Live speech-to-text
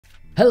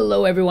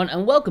Hello everyone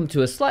and welcome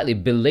to a slightly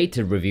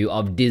belated review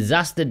of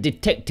Disaster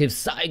Detective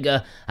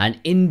Saiga, an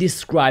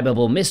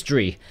indescribable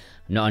mystery.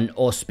 Not an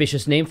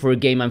auspicious name for a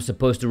game I'm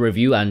supposed to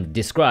review and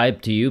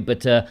describe to you,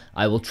 but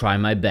I will try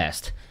my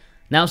best.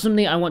 Now,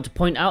 something I want to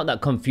point out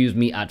that confused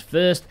me at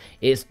first,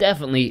 it's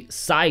definitely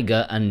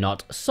Saiga and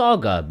not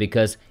Saga,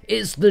 because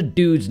it's the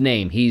dude's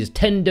name. He's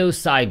Tendo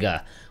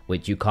Saiga,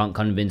 which you can't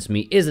convince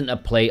me isn't a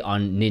play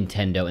on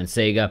Nintendo and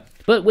Sega.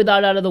 But with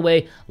that out of the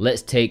way,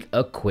 let's take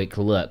a quick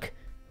look.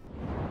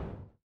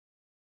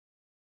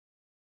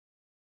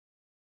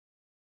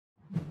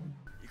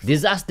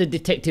 Disaster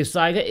Detective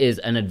Saiga is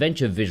an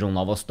adventure visual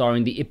novel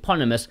starring the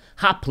eponymous,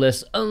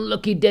 hapless,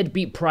 unlucky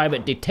deadbeat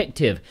private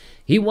detective.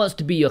 He wants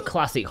to be your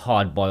classic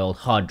hard-boiled,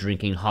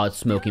 hard-drinking,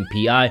 hard-smoking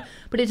PI,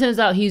 but it turns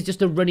out he's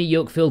just a runny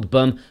yolk-filled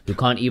bum who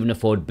can't even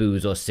afford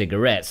booze or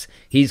cigarettes.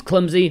 He's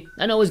clumsy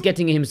and always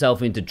getting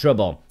himself into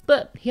trouble,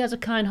 but he has a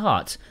kind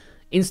heart.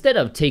 Instead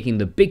of taking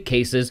the big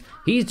cases,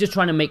 he's just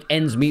trying to make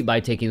ends meet by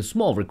taking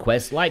small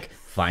requests like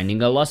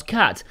finding a lost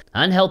cat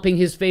and helping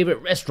his favorite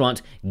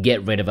restaurant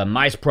get rid of a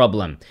mice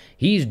problem.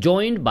 He's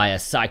joined by a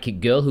psychic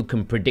girl who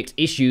can predict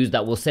issues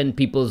that will send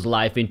people's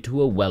life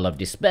into a well of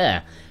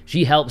despair.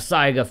 She helps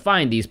Saiga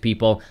find these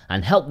people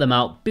and help them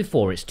out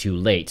before it's too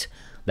late.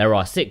 There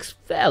are 6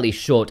 fairly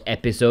short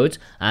episodes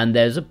and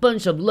there's a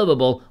bunch of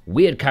lovable,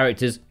 weird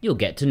characters you'll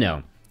get to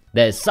know.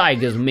 There's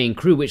Saiga's main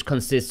crew, which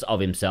consists of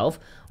himself,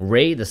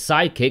 Ray the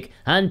sidekick,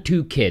 and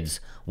 2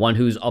 kids, one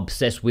who's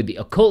obsessed with the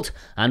occult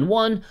and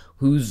one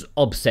who's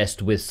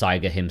obsessed with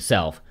Saiga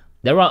himself.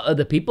 There are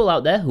other people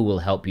out there who will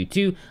help you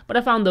too, but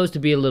I found those to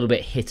be a little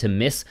bit hit and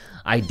miss.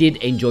 I did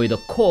enjoy the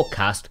core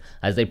cast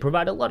as they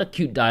provide a lot of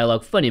cute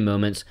dialogue, funny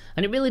moments,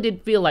 and it really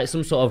did feel like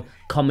some sort of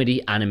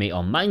comedy, anime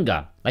or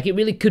manga. Like it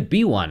really could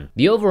be one.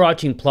 The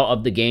overarching plot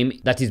of the game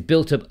that is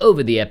built up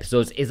over the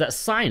episodes is that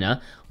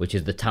Sina, which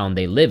is the town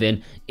they live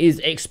in, is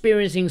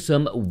experiencing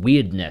some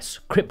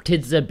weirdness.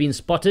 Cryptids have been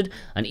spotted,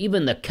 and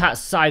even the cat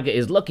Saiga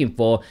is looking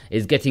for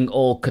is getting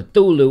all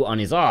Cthulhu on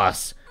his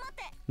ass.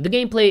 The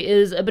gameplay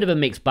is a bit of a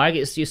mixed bag.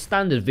 It's your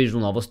standard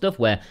visual novel stuff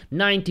where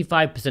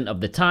 95%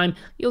 of the time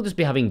you'll just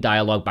be having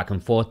dialogue back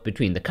and forth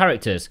between the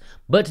characters.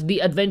 But the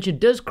adventure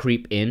does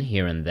creep in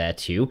here and there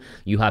too.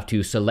 You have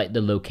to select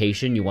the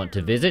location you want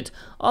to visit,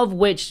 of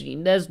which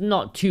there's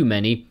not too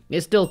many.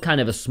 It's still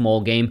kind of a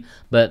small game,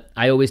 but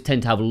I always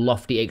tend to have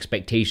lofty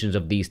expectations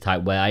of these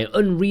type where I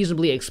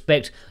unreasonably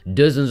expect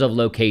dozens of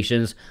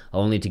locations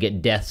only to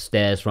get death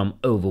stares from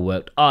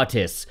overworked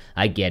artists.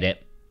 I get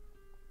it.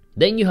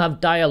 Then you have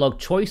dialogue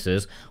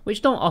choices,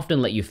 which don't often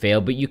let you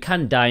fail, but you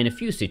can die in a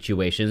few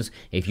situations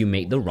if you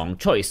make the wrong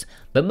choice.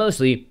 But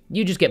mostly,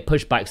 you just get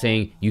pushed back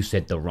saying you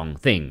said the wrong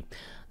thing.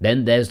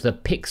 Then there's the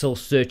pixel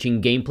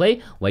searching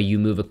gameplay, where you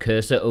move a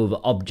cursor over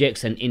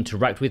objects and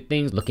interact with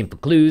things, looking for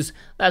clues.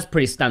 That's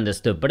pretty standard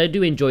stuff, but I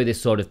do enjoy this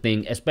sort of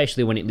thing,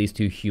 especially when it leads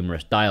to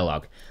humorous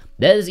dialogue.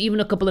 There's even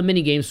a couple of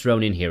minigames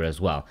thrown in here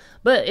as well,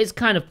 but it's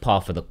kind of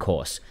par for the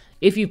course.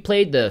 If you've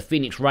played the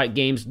Phoenix Wright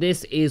games,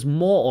 this is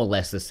more or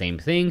less the same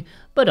thing,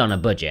 but on a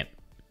budget.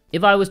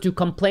 If I was to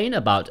complain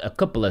about a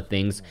couple of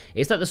things,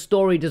 it's that the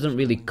story doesn't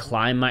really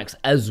climax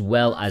as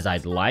well as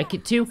I'd like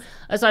it to.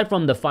 Aside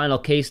from the final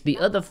case, the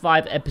other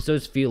 5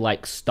 episodes feel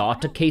like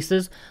starter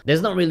cases.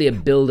 There's not really a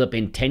build-up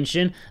in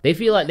tension. They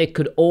feel like they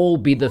could all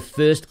be the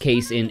first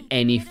case in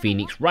any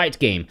Phoenix Wright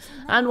game.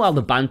 And while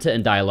the banter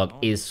and dialogue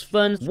is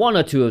fun, 1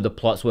 or 2 of the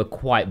plots were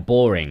quite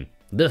boring.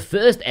 The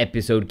first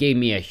episode gave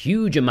me a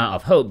huge amount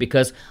of hope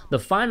because the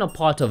final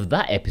part of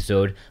that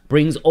episode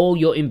brings all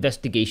your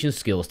investigation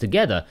skills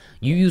together.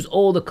 You use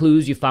all the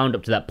clues you found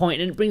up to that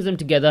point and it brings them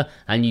together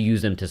and you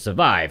use them to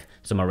survive.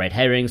 Some are red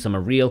herrings, some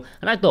are real,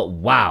 and I thought,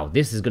 wow,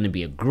 this is going to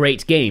be a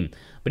great game.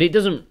 But it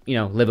doesn't,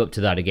 live up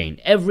to that again.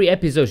 Every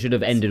episode should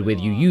have ended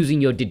with you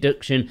using your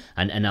deduction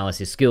and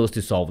analysis skills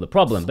to solve the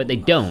problem, but they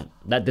don't.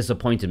 That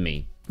disappointed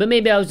me. But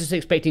maybe I was just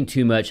expecting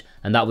too much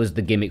and that was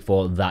the gimmick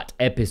for that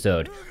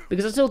episode.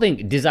 Because I still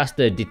think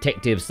Disaster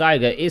Detective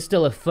Saiga is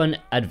still a fun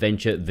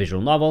adventure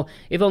visual novel,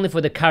 if only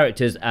for the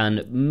characters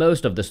and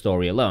most of the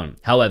story alone.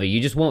 However, you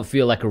just won't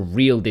feel like a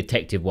real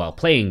detective while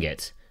playing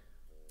it.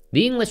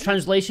 The English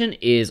translation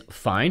is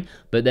fine,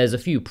 but there's a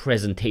few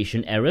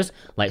presentation errors,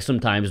 like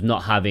sometimes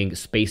not having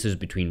spaces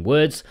between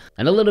words,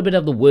 and a little bit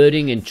of the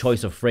wording and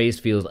choice of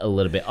phrase feels a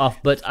little bit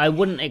off, but I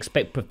wouldn't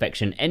expect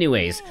perfection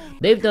anyways.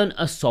 They've done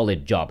a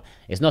solid job.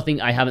 It's nothing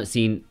I haven't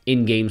seen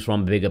in games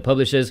from bigger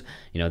publishers.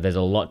 There's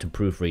a lot to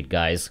proofread,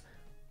 guys.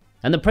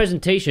 And the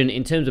presentation,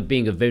 in terms of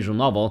being a visual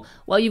novel,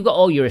 well, you've got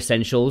all your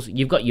essentials,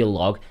 you've got your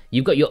log,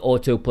 you've got your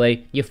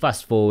autoplay, your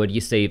fast forward, you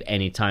save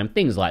anytime,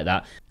 things like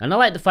that. And I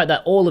like the fact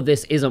that all of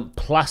this isn't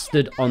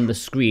plastered on the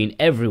screen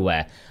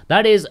everywhere.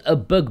 That is a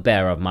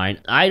bugbear of mine.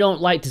 I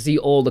don't like to see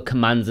all the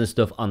commands and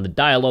stuff on the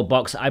dialogue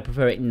box. I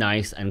prefer it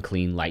nice and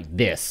clean like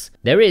this.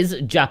 There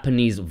is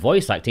Japanese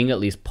voice acting, at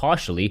least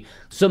partially.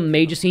 Some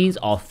major scenes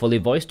are fully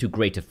voiced to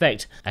great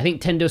effect. I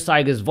think Tendo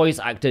Saiga's voice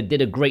actor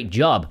did a great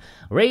job.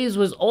 Ray's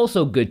was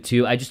also good too.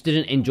 2, I just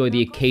didn't enjoy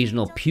the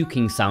occasional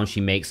puking sound she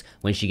makes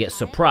when she gets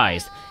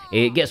surprised.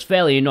 It gets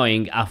fairly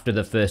annoying after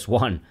the first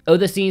one.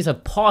 Other scenes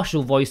have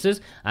partial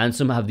voices, and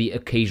some have the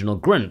occasional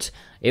grunt.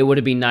 It would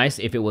have been nice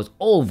if it was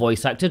all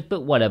voice acted,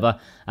 but whatever.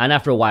 And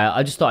after a while,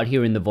 I just started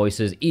hearing the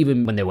voices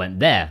even when they weren't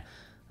there.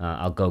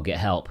 I'll go get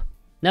help.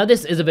 Now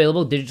this is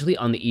available digitally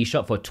on the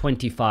eShop for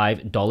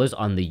 $25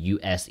 on the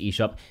US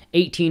eShop,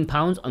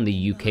 £18 on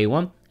the UK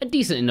one, a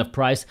decent enough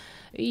price.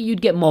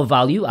 You'd get more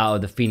value out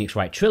of the Phoenix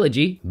Wright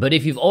trilogy, but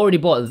if you've already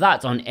bought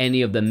that on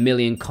any of the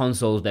million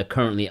consoles they're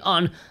currently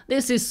on,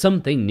 this is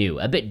something new,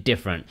 a bit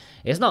different.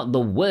 It's not the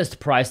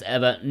worst price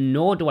ever,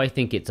 nor do I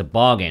think it's a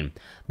bargain.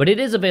 But it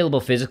is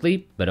available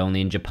physically, but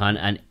only in Japan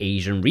and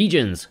Asian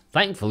regions.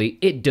 Thankfully,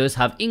 it does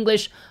have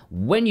English.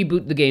 When you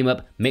boot the game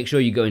up, make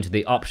sure you go into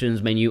the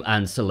options menu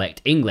and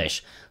select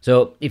English.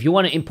 So if you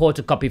want to import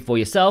a copy for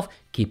yourself,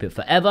 keep it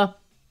forever,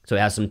 so it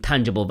has some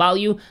tangible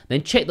value,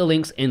 then check the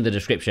links in the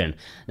description.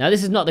 Now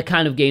this is not the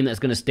kind of game that's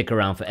going to stick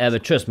around forever,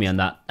 trust me on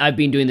that. I've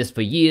been doing this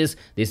for years.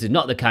 This is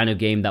not the kind of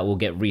game that will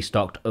get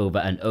restocked over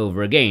and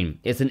over again.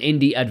 It's an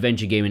indie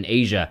adventure game in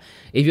Asia.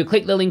 If you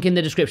click the link in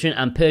the description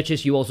and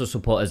purchase, you also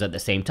support us at the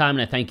same time,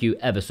 and I thank you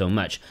ever so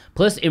much.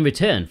 Plus, in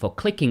return for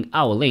clicking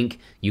our link,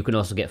 you can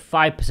also get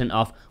 5%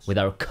 off with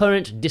our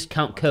current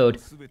discount code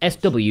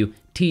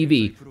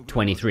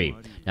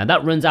SWTV23. Now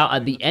that runs out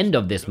at the end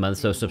of this month,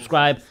 so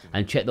subscribe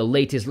and check the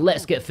latest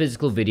Let's Get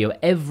Physical video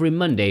every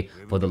Monday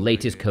for the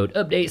latest code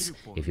updates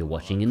if you're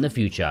watching in the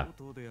future.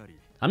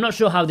 I'm not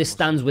sure how this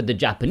stands with the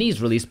Japanese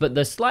release, but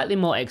the slightly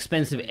more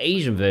expensive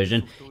Asian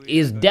version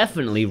is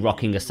definitely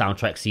rocking a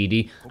soundtrack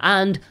CD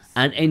and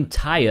an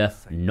entire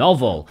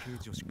novel,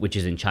 which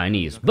is in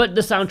Chinese. But the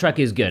soundtrack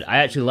is good. I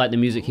actually like the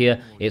music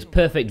here. It's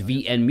perfect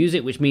VN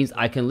music, which means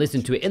I can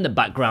listen to it in the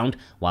background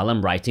while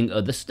I'm writing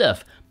other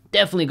stuff.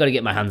 Definitely got to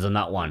get my hands on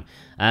that one.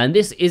 And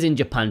this is in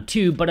Japan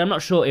too, but I'm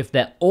not sure if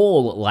they're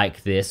all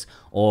like this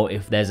or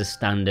if there's a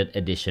standard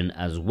edition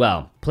as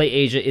well.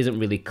 PlayAsia isn't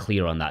really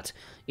clear on that.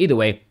 Either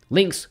way,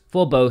 links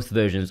for both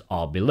versions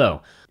are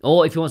below.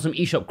 Or if you want some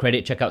eShop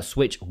credit, check out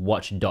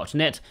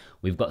SwitchWatch.net.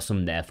 We've got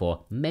some there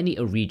for many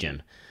a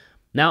region.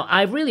 Now,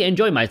 I've really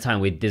enjoyed my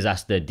time with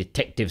Disaster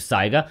Detective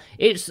Saiga.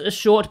 It's a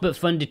short but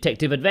fun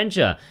detective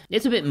adventure.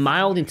 It's a bit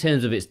mild in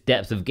terms of its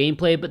depth of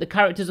gameplay, but the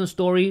characters and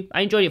story,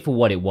 I enjoyed it for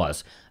what it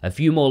was. A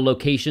few more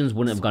locations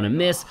wouldn't have gone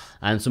amiss,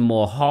 and some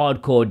more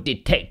hardcore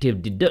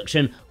detective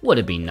deduction would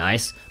have been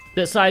nice.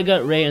 But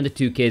Saiga, Ray and the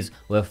two kids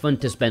were fun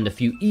to spend a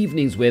few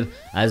evenings with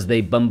as they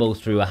bumble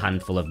through a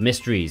handful of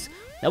mysteries.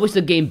 I wish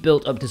the game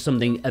built up to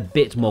something a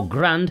bit more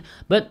grand,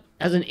 but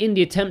as an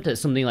indie attempt at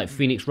something like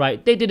Phoenix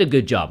Wright, they did a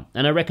good job,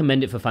 and I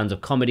recommend it for fans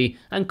of comedy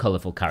and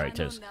colourful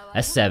characters.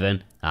 A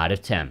 7 out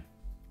of 10.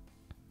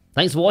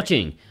 Thanks for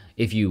watching.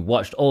 If you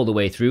watched all the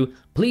way through,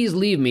 please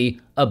leave me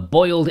a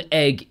boiled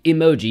egg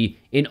emoji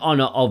in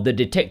honour of the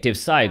Detective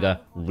Saiga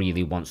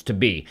really wants to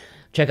be.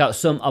 Check out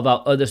some of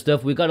our other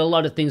stuff. We've got a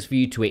lot of things for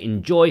you to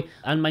enjoy,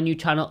 and my new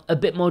channel, A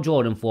Bit More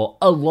Jordan, for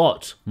a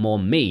lot more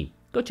me.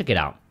 Go check it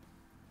out.